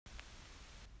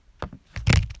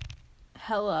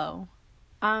Hello,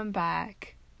 I'm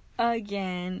back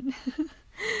again.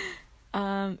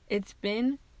 It's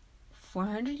been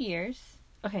 400 years.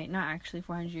 Okay, not actually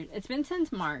 400 years. It's been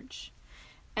since March.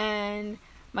 And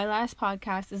my last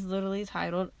podcast is literally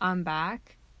titled I'm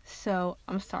Back. So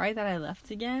I'm sorry that I left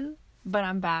again, but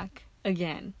I'm back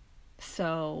again.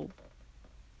 So,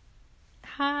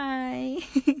 hi.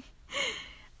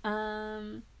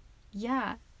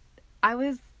 Yeah.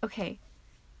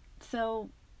 So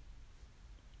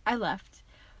I left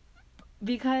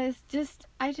because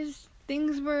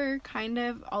things were kind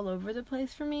of all over the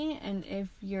place for me, and if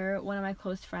you're one of my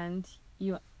close friends,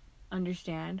 you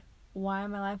understand why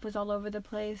my life was all over the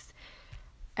place.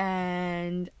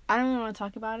 And I don't really want to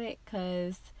talk about it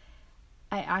because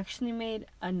I actually made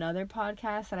another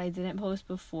podcast that I didn't post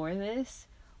before this,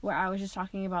 where I was just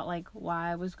talking about like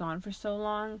why I was gone for so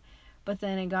long, but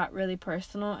then it got really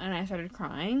personal and I started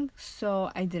crying, so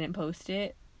I didn't post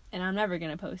it. And I'm never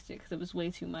going to post it because it was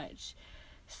way too much.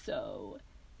 So,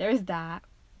 there's that.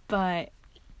 But,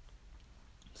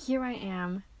 here I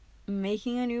am,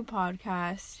 making a new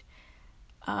podcast.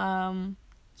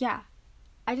 Yeah.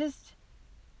 I don't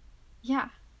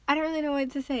really know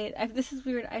what to say. This is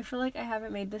weird. I feel like I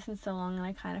haven't made this in so long and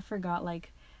I kind of forgot,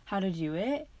 like, how to do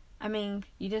it. I mean,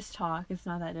 you just talk. It's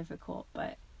not that difficult,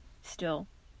 but still.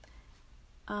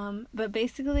 But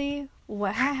basically,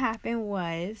 what had happened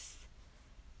was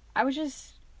I was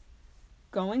just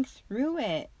going through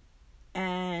it,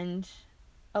 and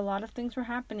a lot of things were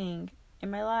happening in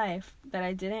my life that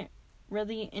I didn't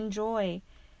really enjoy,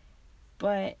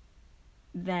 but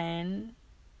then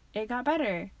it got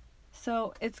better,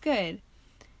 so it's good.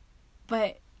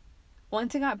 But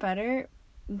once it got better,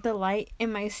 the light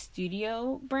in my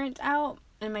studio burnt out,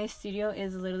 and my studio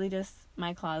is literally just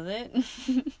my closet.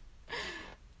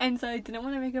 And so I didn't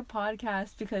want to make a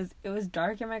podcast because it was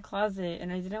dark in my closet,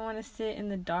 and I didn't want to sit in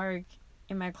the dark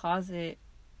in my closet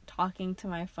talking to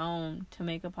my phone to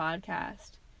make a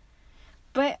podcast.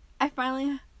 But I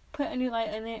finally put a new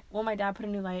light in it. Well, my dad put a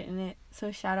new light in it,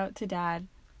 so shout out to Dad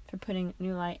for putting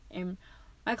new light in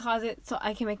my closet so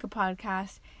I can make a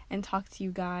podcast and talk to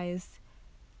you guys,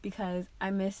 because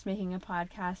I miss making a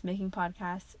podcast. Making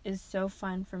podcasts is so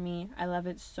fun for me. I love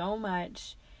it so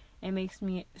much. It makes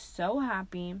me so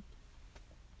happy.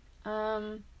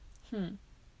 What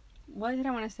did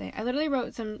I want to say? I literally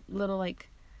wrote some little,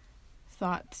 like,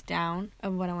 thoughts down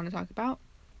of what I want to talk about.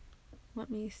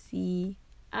 Let me see.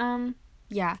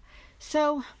 Yeah.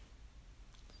 So,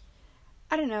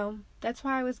 I don't know. That's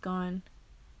why I was gone.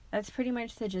 That's pretty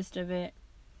much the gist of it.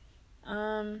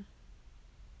 College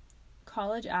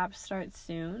apps start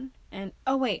soon. And,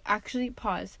 oh wait, actually,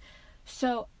 pause.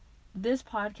 So, this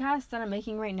podcast that I'm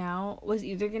making right now was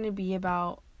either going to be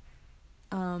about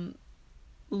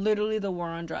literally the war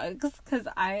on drugs, because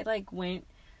I like went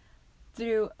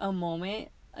through a moment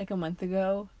like a month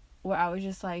ago where I was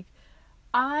just like,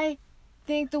 I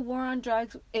think the war on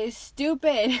drugs is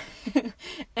stupid.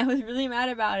 I was really mad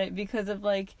about it because of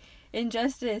like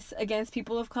injustice against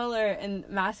people of color and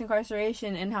mass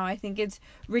incarceration, and how I think it's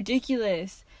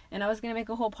ridiculous. And I was going to make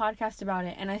a whole podcast about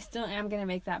it, and I still am going to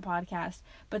make that podcast.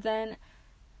 But then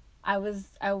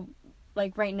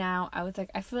right now, I was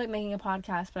like, I feel like making a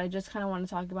podcast, but I just kind of want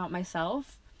to talk about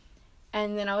myself.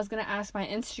 And then I was going to ask my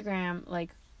Instagram, like,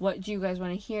 what do you guys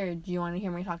want to hear? Do you want to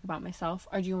hear me talk about myself,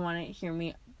 or do you want to hear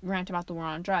me rant about the war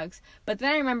on drugs? But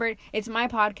then I remembered it's my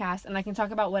podcast, and I can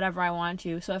talk about whatever I want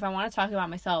to. So if I want to talk about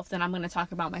myself, then I'm going to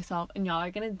talk about myself, and y'all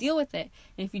are going to deal with it.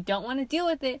 And if you don't want to deal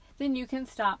with it, then you can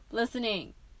stop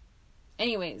listening.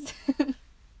 Anyways,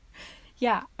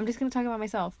 yeah, I'm just going to talk about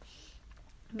myself,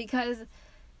 because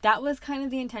that was kind of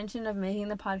the intention of making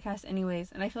the podcast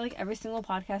anyways. And I feel like every single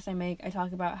podcast I make, I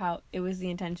talk about how it was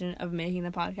the intention of making the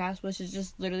podcast, which is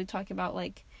just literally talk about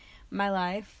like my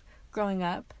life growing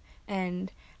up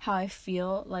and how I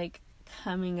feel like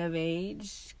coming of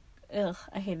age. Ugh,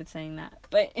 I hated saying that,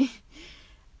 but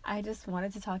I just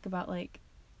wanted to talk about like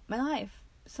my life.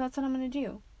 So that's what I'm going to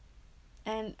do.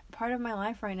 And part of my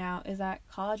life right now is that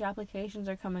college applications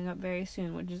are coming up very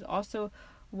soon, which is also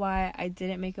why I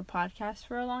didn't make a podcast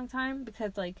for a long time,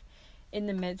 because like in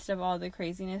the midst of all the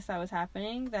craziness that was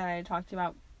happening that I talked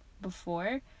about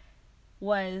before,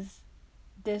 was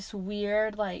this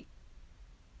weird like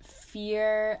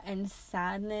fear and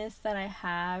sadness that I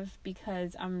have,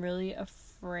 because I'm really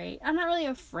afraid. I'm not really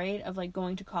afraid of like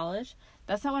going to college.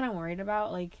 That's not what I'm worried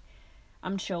about. Like,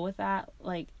 I'm chill with that.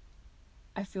 Like,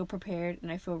 I feel prepared and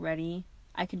I feel ready.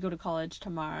 I could go to college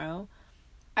tomorrow.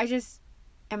 I just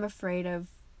am afraid of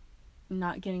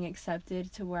not getting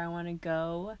accepted to where I want to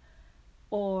go,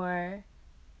 or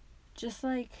just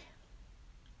like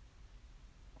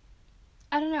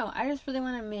don't know. I just really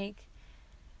want to make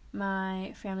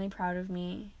my family proud of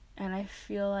me. And I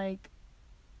feel like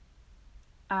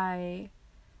I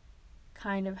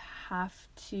kind of have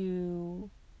to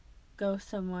go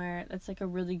somewhere that's like a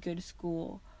really good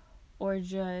school, or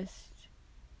just,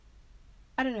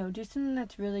 I don't know, do something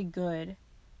that's really good.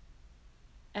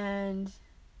 And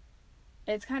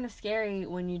it's kind of scary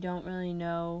when you don't really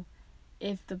know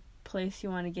if the place you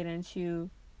want to get into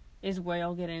is where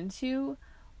you'll get into,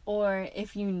 or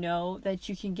if you know that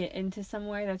you can get into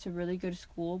somewhere that's a really good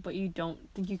school but you don't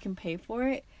think you can pay for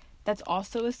it. That's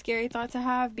also a scary thought to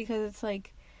have, because it's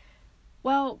like,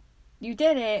 well, you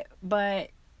did it, but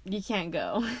you can't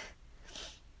go.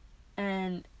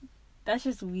 And that's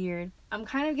just weird. I'm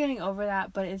kind of getting over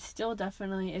that, but it still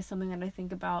definitely is something that I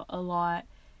think about a lot.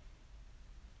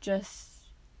 Just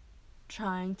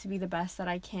trying to be the best that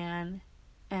I can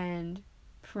and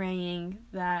praying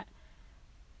that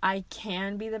I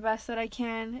can be the best that I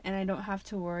can and I don't have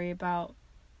to worry about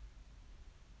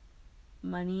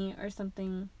money or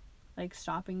something like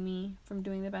stopping me from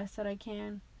doing the best that I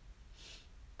can.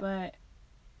 But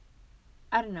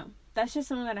I don't know. That's just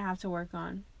something that I have to work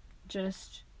on.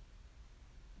 Just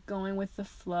going with the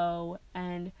flow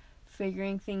and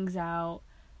figuring things out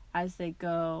as they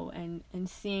go, and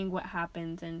seeing what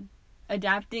happens and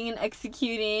adapting and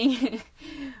executing.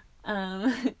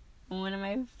 One of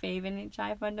my favorite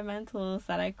NHI fundamentals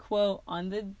that I quote on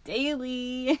the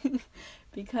daily.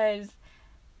 Because,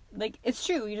 like, it's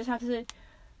true. You just have to,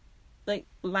 like,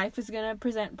 life is going to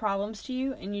present problems to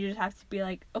you, and you just have to be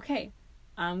like, okay,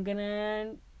 I'm going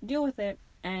to deal with it,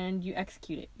 and you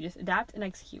execute it. You just adapt and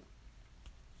execute.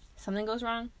 Something goes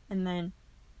wrong, and then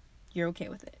you're okay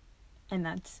with it. And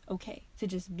that's okay. To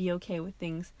just be okay with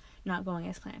things not going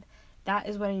as planned. That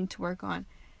is what I need to work on.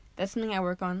 That's something I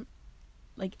work on,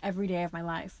 like, every day of my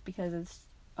life, because it's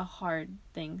a hard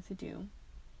thing to do.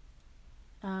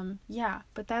 Yeah,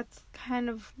 but that's kind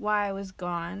of why I was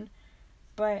gone.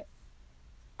 But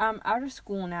I'm out of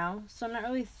school now, so I'm not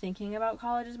really thinking about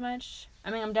college as much.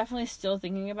 I mean, I'm definitely still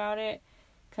thinking about it,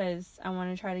 because I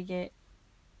want to try to get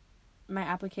my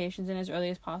applications in as early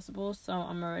as possible, so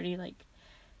I'm already, like,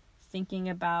 thinking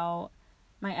about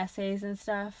my essays and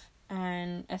stuff,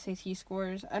 and SAT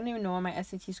scores. I don't even know when my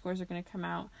SAT scores are going to come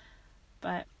out,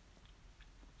 but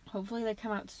hopefully they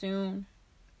come out soon.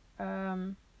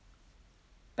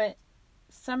 But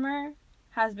summer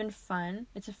has been fun.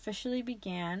 It's officially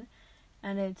began,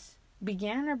 and it's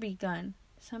began or begun?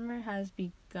 Summer has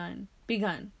begun.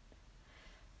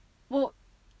 Well,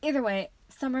 either way,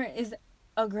 summer is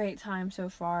a great time so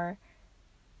far.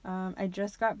 I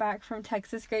just got back from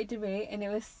Texas Great Debate, and it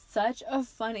was such a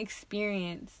fun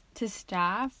experience to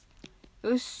staff. It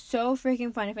was so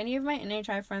freaking fun. If any of my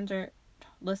NHI friends are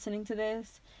listening to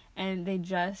this and they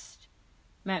just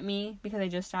met me because I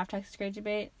just staffed Texas Great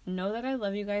Debate, know that I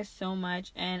love you guys so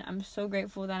much, and I'm so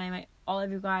grateful that I met all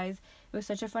of you guys. It was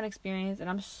such a fun experience, and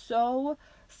I'm so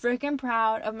freaking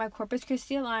proud of my Corpus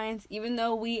Christi Alliance. Even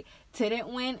though we didn't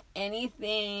win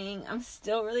anything, I'm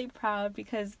still really proud,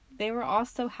 because they were all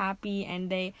so happy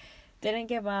and they didn't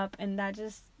give up, and that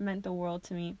just meant the world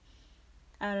to me.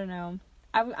 I don't know.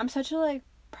 I'm such a, like,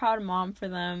 proud mom for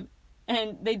them,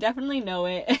 and they definitely know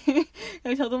it.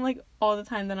 I tell them, like, all the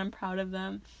time that I'm proud of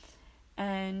them.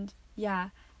 And yeah,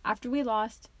 after we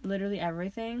lost literally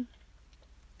everything,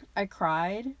 I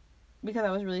cried because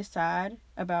I was really sad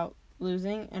about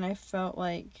losing, and I felt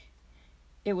like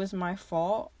it was my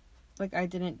fault. Like, I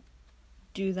didn't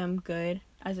do them good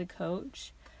as a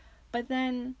coach. But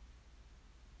then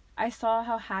I saw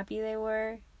how happy they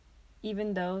were,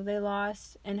 even though they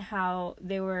lost, and how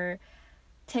they were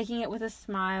taking it with a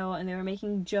smile, and they were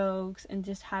making jokes and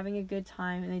just having a good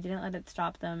time, and they didn't let it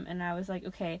stop them. And I was like,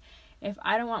 okay, if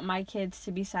I don't want my kids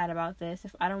to be sad about this,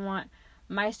 if I don't want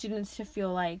my students to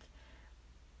feel like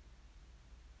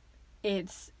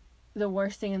it's the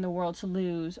worst thing in the world to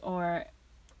lose, or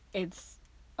it's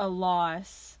a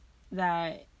loss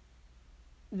that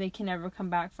they can never come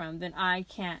back from, then I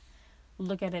can't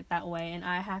look at it that way, and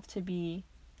I have to be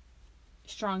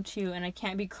strong too, and I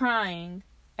can't be crying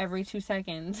every 2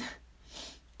 seconds.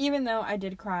 Even though I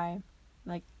did cry,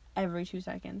 like, every 2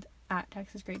 seconds at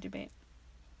Texas Great Debate.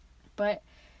 But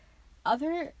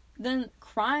other than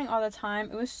crying all the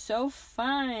time, it was so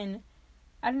fun.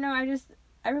 I don't know,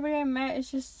 everybody I met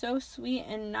is just so sweet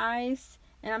and nice,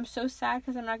 and I'm so sad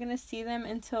because I'm not going to see them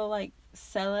until, like,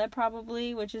 Cele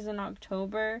probably, which is in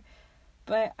October.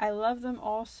 But I love them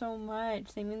all so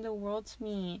much. They mean the world to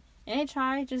me.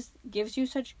 NHI just gives you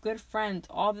such good friends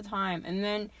all the time, and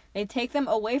then they take them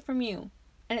away from you,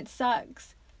 and it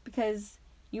sucks because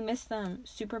you miss them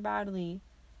super badly.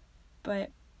 But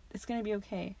It's gonna be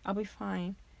okay. I'll be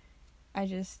fine. I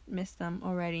just missed them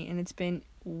already, and it's been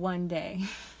one day.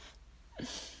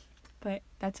 But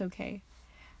that's okay.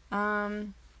 Yeah.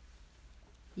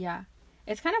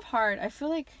 It's kind of hard. I feel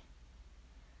like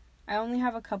I only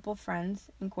have a couple friends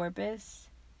in Corpus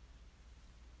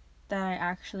that I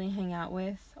actually hang out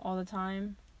with all the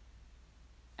time.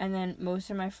 And then most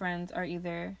of my friends are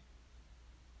either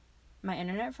my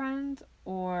internet friends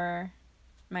or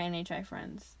my NHI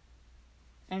friends.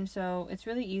 And so it's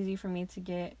really easy for me to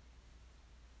get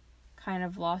kind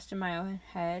of lost in my own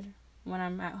head when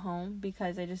I'm at home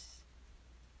because I just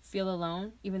feel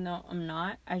alone, even though I'm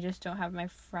not. I just don't have my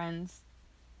friends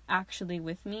actually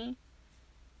with me.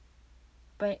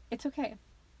 But it's okay.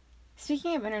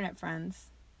 Speaking of internet friends,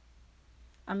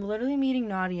 I'm literally meeting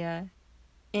Nadia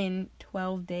in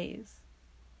 12 days.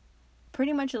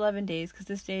 Pretty much 11 days, because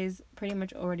this day is pretty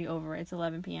much already over. It's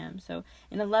 11 p.m. So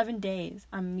in 11 days,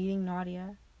 I'm meeting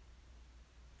Nadia.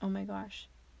 Oh my gosh.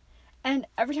 And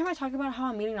every time I talk about how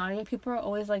I'm meeting Nadia, people are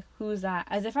always like, who's that?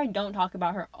 As if I don't talk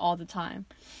about her all the time.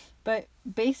 But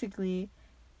basically,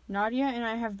 Nadia and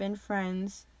I have been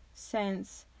friends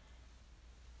since,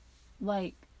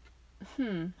 like,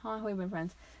 how long have we been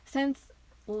friends? Since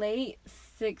late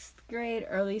 6th grade,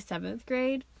 early 7th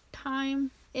grade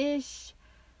time-ish.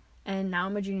 And now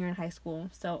I'm a junior in high school.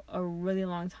 So a really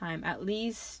long time. At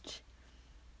least,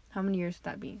 how many years would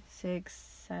that be?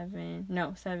 7,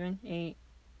 8,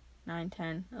 9,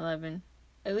 10, 11.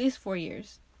 At least 4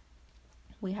 years.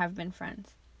 We have been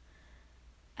friends.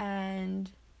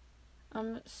 And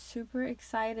I'm super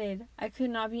excited. I could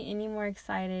not be any more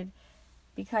excited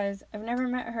because I've never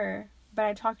met her, but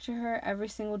I talk to her every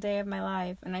single day of my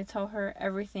life and I tell her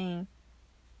everything.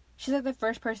 She's like the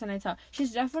first person I tell.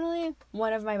 She's definitely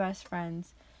one of my best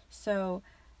friends. So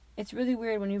it's really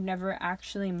weird when you've never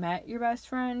actually met your best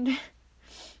friend.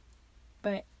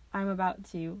 But I'm about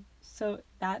to. So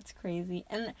that's crazy.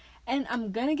 And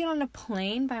I'm gonna get on a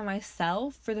plane by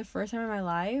myself for the first time in my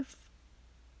life.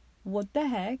 What the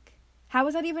heck? How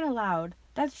is that even allowed?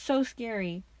 That's so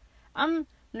scary. I'm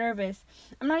nervous.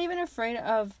 I'm not even afraid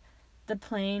of the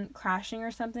plane crashing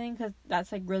or something, because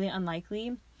that's like really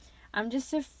unlikely. I'm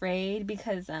just afraid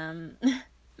because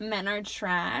men are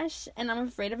trash, and I'm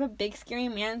afraid of a big scary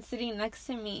man sitting next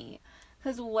to me.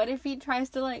 Because what if he tries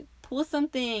to like pull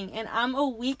something and I'm a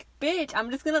weak bitch? I'm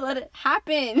just gonna let it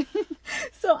happen.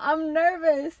 So I'm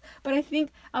nervous, but I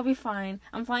think I'll be fine.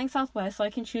 I'm flying Southwest, so I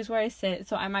can choose where I sit.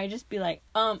 So I might just be like,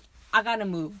 I gotta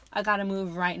move. I gotta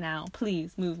move right now.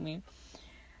 Please move me.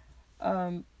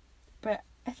 But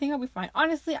I think I'll be fine.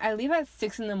 Honestly, I leave at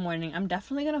 6 a.m. I'm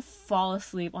definitely gonna fall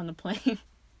asleep on the plane.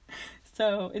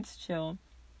 So it's chill.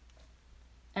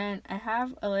 And I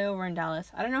have a layover in Dallas.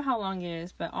 I don't know how long it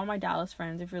is, but all my Dallas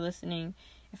friends, if you're listening,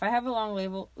 if I have a long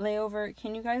layover,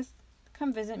 can you guys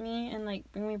come visit me and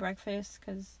like bring me breakfast?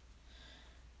 Because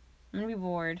I'm gonna be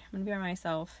bored. I'm gonna be by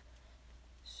myself.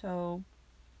 So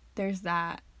there's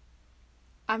that.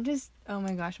 Oh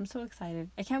my gosh, I'm so excited.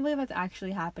 I can't believe it's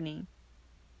actually happening.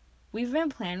 We've been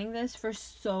planning this for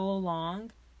so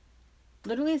long.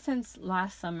 Literally since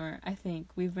last summer, I think.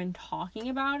 We've been talking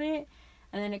about it.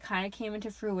 And then it kind of came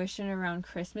into fruition around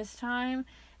Christmas time.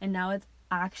 And now it's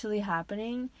actually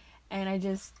happening. And I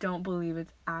just don't believe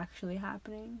it's actually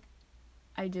happening.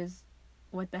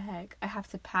 What the heck? I have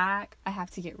to pack. I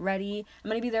have to get ready. I'm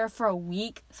going to be there for a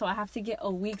week. So I have to get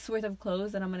a week's worth of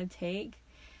clothes that I'm going to take.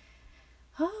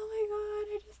 Oh my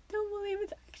god, I just don't believe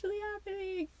it's actually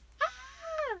happening.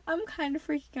 I'm kind of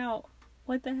freaking out.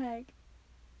 What the heck?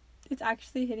 It's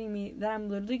actually hitting me that I'm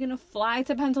literally going to fly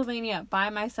to Pennsylvania by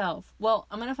myself. Well,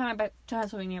 I'm going to fly to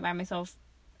Pennsylvania by myself.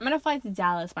 I'm going to fly to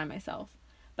Dallas by myself.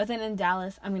 But then in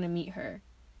Dallas, I'm going to meet her.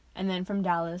 And then from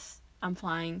Dallas, I'm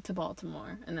flying to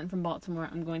Baltimore. And then from Baltimore,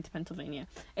 I'm going to Pennsylvania.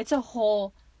 It's a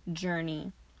whole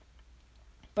journey.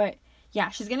 But yeah,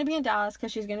 she's going to be in Dallas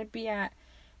because she's going to be at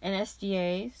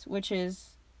NSDA's, which is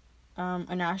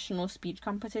a national speech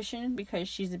competition, because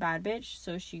she's a bad bitch.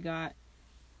 So she got,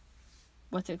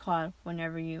 what's it called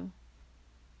whenever you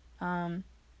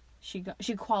she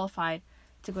qualified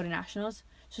to go to nationals.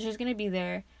 So she's gonna be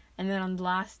there, and then on the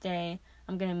last day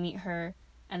I'm gonna meet her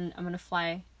and I'm gonna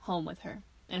fly home with her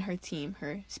and her team,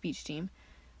 her speech team.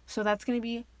 So that's gonna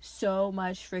be so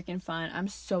much freaking fun. I'm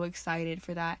so excited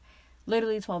for that.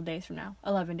 Literally 12 days from now.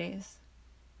 11 days.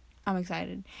 I'm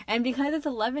excited. And because it's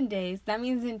 11 days, that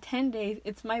means in 10 days,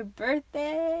 it's my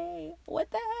birthday.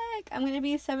 What the heck? I'm going to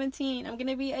be 17. I'm going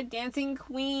to be a dancing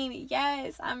queen.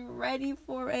 Yes, I'm ready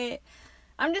for it.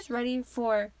 I'm just ready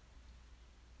for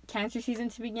cancer season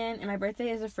to begin. And my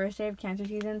birthday is the first day of cancer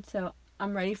season. So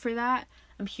I'm ready for that.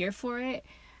 I'm here for it.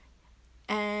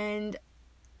 And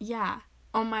yeah,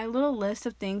 on my little list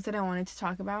of things that I wanted to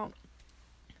talk about,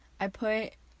 I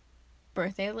put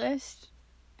birthday list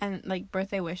and like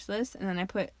birthday wish list, and then I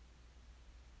put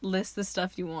list the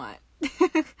stuff you want,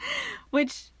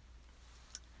 which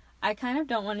I kind of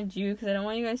don't want to do because I don't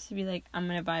want you guys to be like, I'm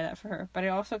gonna buy that for her, but I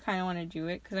also kind of want to do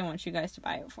it because I want you guys to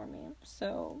buy it for me.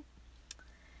 So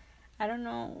I don't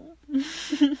know.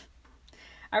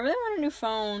 I really want a new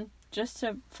phone just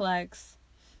to flex.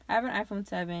 I have an iPhone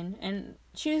 7 and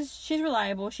she's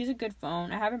reliable. She's a good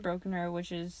phone. I haven't broken her,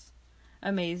 which is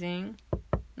amazing.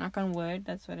 Knock on wood.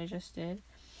 That's what I just did.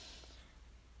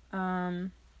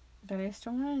 But I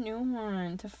still want a new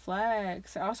one to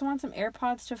flex. I also want some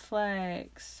AirPods to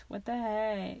flex. What the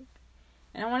heck?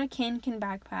 And I want a Kanken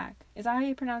backpack. Is that how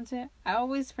you pronounce it? I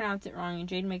always pronounce it wrong and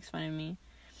Jade makes fun of me.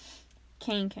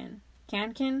 Kanken.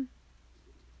 Kanken?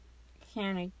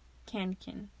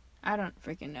 Kanken. I don't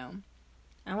freaking know.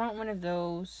 I want one of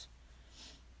those.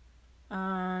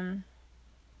 I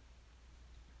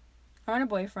want a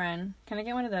boyfriend. Can I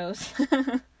get one of those?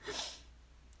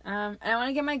 And I want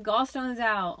to get my gallstones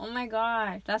out. Oh my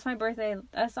gosh. That's my birthday.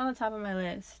 That's on the top of my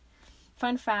list.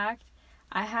 Fun fact.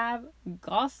 I have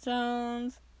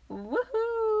gallstones.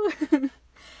 Woohoo!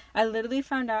 I literally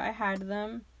found out I had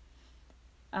them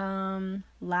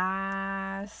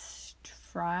last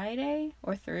Friday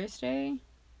or Thursday.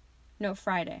 No,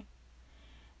 Friday.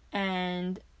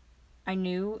 And I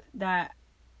knew that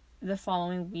the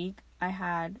following week I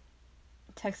had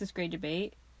Texas grade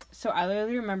debate. So I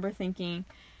literally remember thinking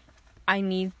I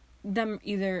need them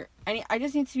I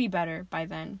just need to be better by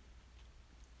then.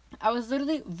 I was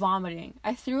literally vomiting.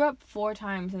 I threw up 4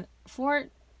 times. I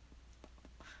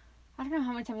don't know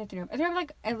how many times I threw up. I threw up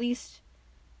like at least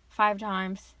 5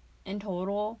 times in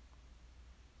total.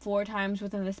 4 times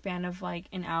within the span of like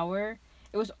an hour.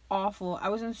 It was awful. I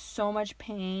was in so much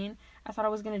pain. I thought I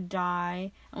was gonna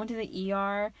die. I went to the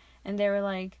ER and they were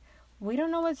like, we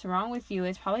don't know what's wrong with you.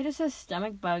 It's probably just a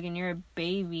stomach bug and you're a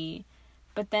baby.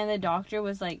 But then the doctor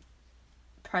was like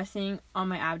pressing on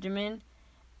my abdomen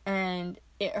and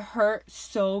it hurt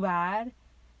so bad.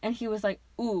 And he was like,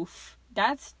 oof,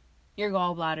 that's your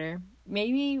gallbladder.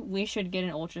 Maybe we should get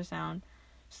an ultrasound.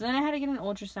 So then I had to get an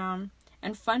ultrasound.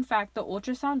 And fun fact, the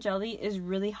ultrasound jelly is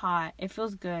really hot. It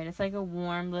feels good. It's like a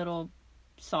warm little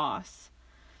sauce.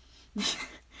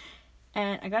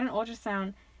 And I got an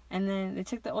ultrasound. And then they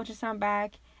took the ultrasound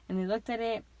back. And they looked at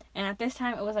it. And at this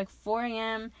time, it was like 4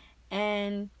 a.m.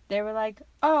 And they were like,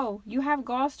 oh, you have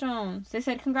gallstones. They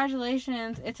said,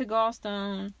 congratulations, it's a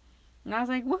gallstone. And I was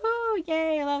like, woohoo,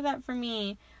 yay, I love that for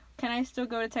me. Can I still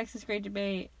go to Texas grade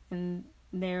debate? And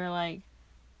they were like,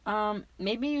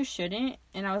 maybe you shouldn't.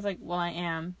 And I was like, well, I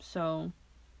am, so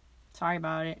sorry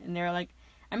about it. And they were like,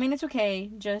 I mean, it's okay,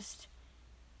 just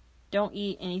don't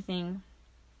eat anything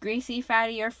greasy,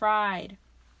 fatty, or fried.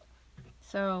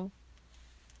 So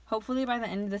hopefully by the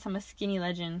end of this, I'm a skinny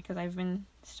legend, because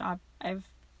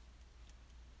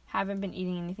haven't been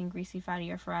eating anything greasy,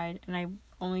 fatty, or fried, and I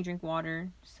only drink water.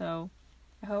 So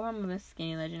I hope I'm a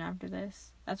skinny legend after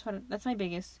this. That's my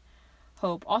biggest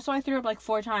hope. Also, I threw up like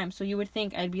 4 times, so you would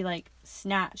think I'd be like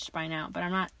snatched by now, but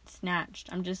I'm not snatched.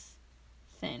 I'm just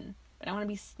thin, but I want to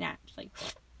be snatched. Like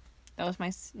that was my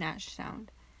snatched sound.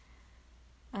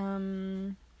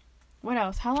 What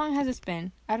else? How long has this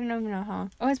been? I don't even know how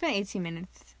long. Oh, it's been 18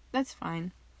 minutes. That's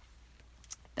fine.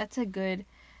 That's a good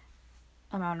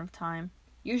amount of time.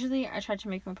 Usually, I try to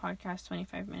make my podcast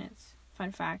 25 minutes.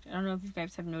 Fun fact. I don't know if you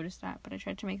guys have noticed that, but I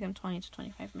try to make them 20 to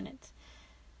 25 minutes.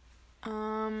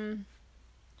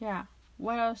 Yeah.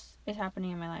 What else is happening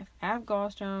in my life? I have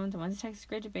gallstones. I went to Texas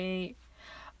grade debate.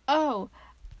 Oh,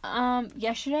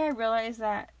 yesterday I realized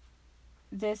that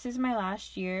this is my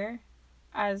last year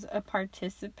as a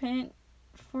participant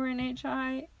for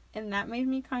NHI, and that made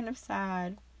me kind of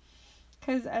sad.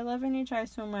 Because I love NHI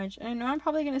so much. And I know I'm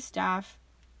probably going to staff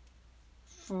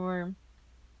for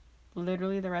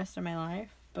literally the rest of my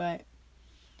life. But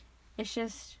it's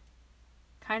just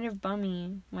kind of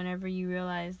bummy whenever you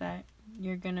realize that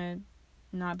you're going to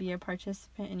not be a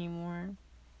participant anymore.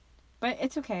 But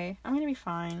it's okay. I'm going to be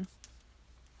fine.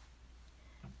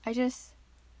 I just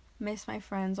miss my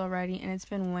friends already. And it's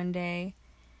been 1 day.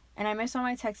 And I miss all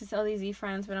my Texas LDZ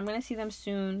friends, but I'm going to see them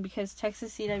soon because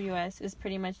Texas CWS is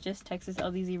pretty much just Texas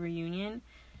LDZ reunion.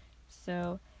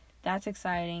 So that's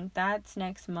exciting. That's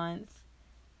next month.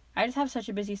 I just have such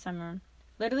a busy summer.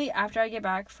 Literally, after I get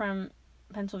back from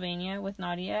Pennsylvania with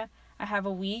Nadia, I have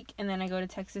a week and then I go to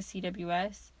Texas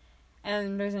CWS.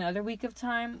 And there's another week of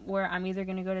time where I'm either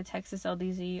going to go to Texas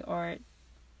LDZ or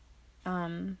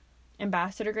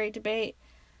Ambassador Great Debate.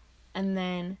 And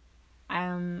then I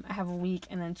have a week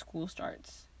and then school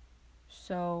starts.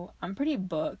 So I'm pretty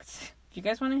booked. If you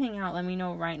guys want to hang out, let me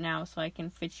know right now so I can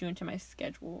fit you into my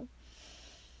schedule.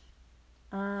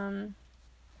 I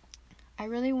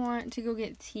really want to go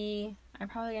get tea. I'm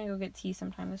probably going to go get tea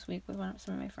sometime this week with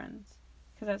some of my friends.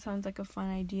 Because that sounds like a fun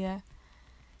idea.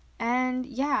 And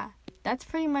yeah, that's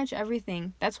pretty much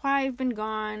everything. That's why I've been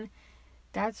gone.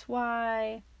 That's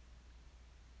why...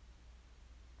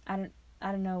 I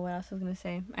don't know what else I was going to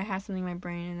say. I had something in my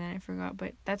brain and then I forgot.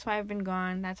 But that's why I've been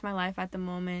gone. That's my life at the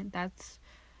moment. That's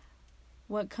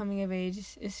what coming of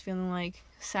age is feeling like.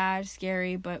 Sad,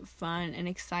 scary, but fun and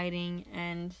exciting.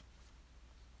 And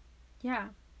yeah.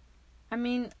 I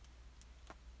mean,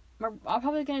 I'm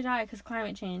probably going to die because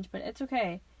climate change. But it's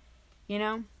okay. You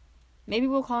know? Maybe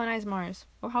we'll colonize Mars.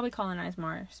 We'll probably colonize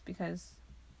Mars because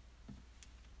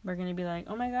we're going to be like,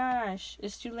 oh my gosh,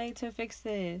 it's too late to fix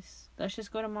this. Let's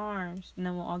just go to Mars. And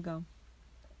then we'll all go.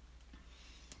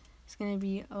 It's going to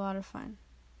be a lot of fun.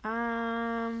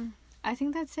 I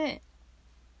think that's it.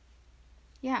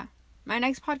 Yeah. My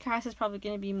next podcast is probably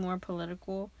going to be more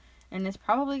political. And it's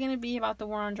probably going to be about the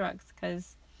war on drugs.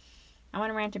 Because I want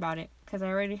to rant about it. Because I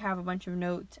already have a bunch of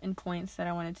notes and points that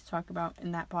I wanted to talk about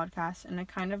in that podcast. And I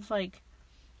kind of like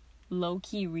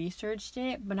low-key researched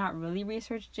it, but not really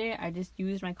researched it. I just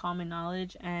used my common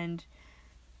knowledge and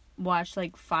watched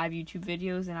like 5 YouTube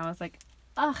videos. And I was like,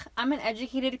 ugh, I'm an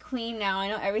educated queen now. I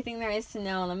know everything there is to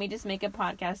know. Let me just make a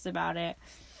podcast about it.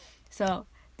 So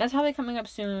that's probably coming up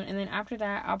soon. And then after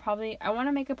that, I want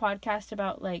to make a podcast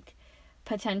about like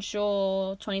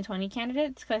potential 2020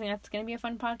 candidates. Because I think that's going to be a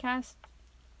fun podcast.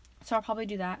 So I'll probably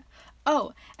do that.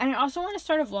 Oh, and I also want to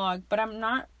start a vlog, but I'm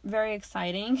not very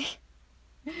exciting.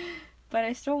 But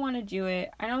I still want to do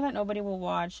it. I know that nobody will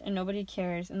watch and nobody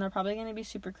cares. And they're probably going to be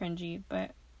super cringy.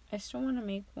 But I still want to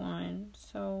make one.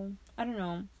 So, I don't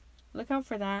know. Look out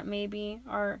for that, maybe.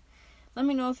 Or let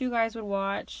me know if you guys would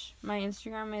watch. My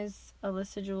Instagram is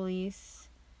Alyssa Julisse.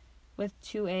 With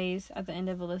 2 A's at the end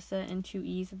of Alyssa and 2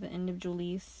 E's at the end of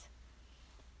Julisse.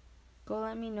 Go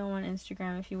let me know on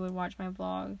Instagram if you would watch my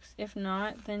vlogs. If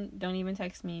not, then don't even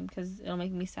text me because it'll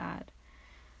make me sad.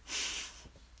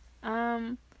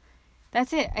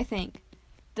 That's it, I think.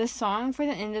 The song for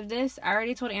the end of this, I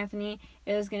already told Anthony,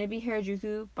 it was going to be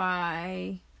Harajuku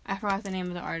by, I forgot the name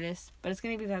of the artist, but it's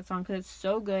going to be that song because it's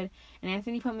so good. And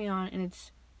Anthony put me on and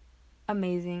it's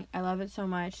amazing. I love it so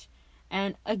much.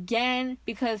 And again,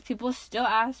 because people still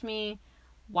ask me,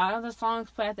 why don't the songs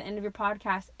play at the end of your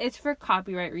podcast? It's for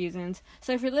copyright reasons.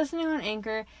 So if you're listening on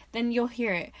Anchor, then you'll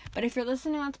hear it. But if you're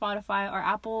listening on Spotify or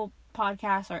Apple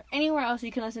Podcasts or anywhere else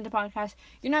you can listen to podcasts,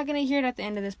 you're not going to hear it at the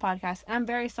end of this podcast. And I'm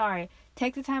very sorry.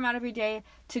 Take the time out of your day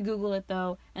to Google it,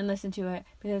 though, and listen to it.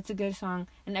 Because it's a good song,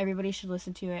 and everybody should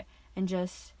listen to it and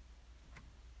just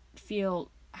feel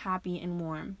happy and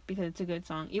warm. Because it's a good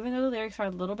song. Even though the lyrics are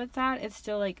a little bit sad, it's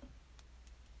still, like,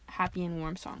 happy and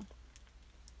warm song.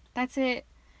 That's it.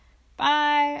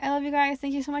 Bye. I love you guys.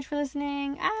 Thank you so much for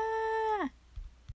listening.